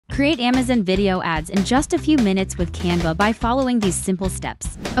Create Amazon video ads in just a few minutes with Canva by following these simple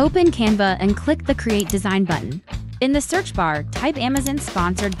steps. Open Canva and click the Create Design button. In the search bar, type Amazon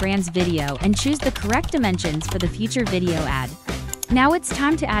Sponsored Brands Video and choose the correct dimensions for the future video ad. Now it's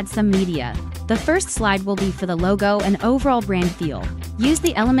time to add some media. The first slide will be for the logo and overall brand feel. Use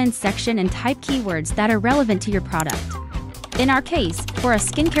the Elements section and type keywords that are relevant to your product. In our case, for a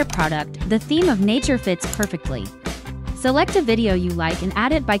skincare product, the theme of nature fits perfectly. Select a video you like and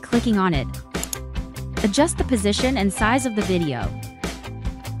add it by clicking on it. Adjust the position and size of the video.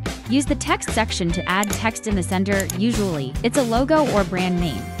 Use the text section to add text in the center, usually, it's a logo or brand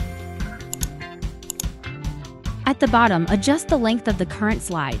name. At the bottom, adjust the length of the current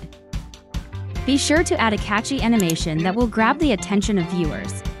slide. Be sure to add a catchy animation that will grab the attention of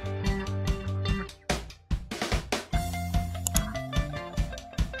viewers.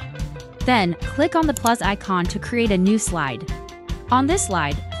 Then, click on the plus icon to create a new slide. On this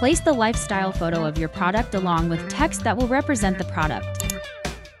slide, place the lifestyle photo of your product along with text that will represent the product.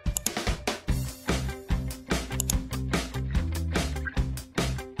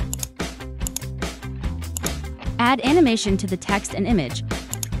 Add animation to the text and image.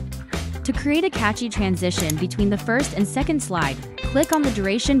 To create a catchy transition between the first and second slide, click on the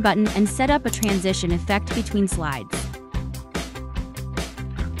duration button and set up a transition effect between slides.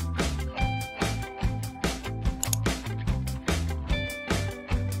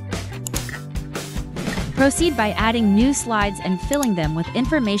 Proceed by adding new slides and filling them with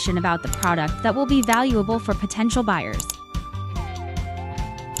information about the product that will be valuable for potential buyers.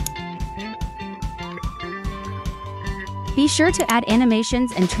 Be sure to add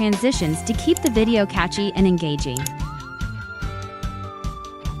animations and transitions to keep the video catchy and engaging.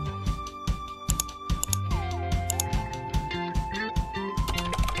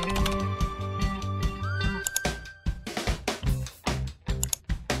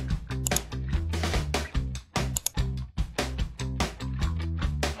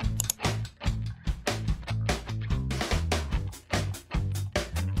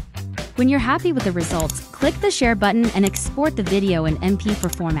 When you're happy with the results, click the share button and export the video in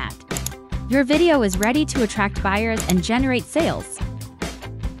MP4 format. Your video is ready to attract buyers and generate sales.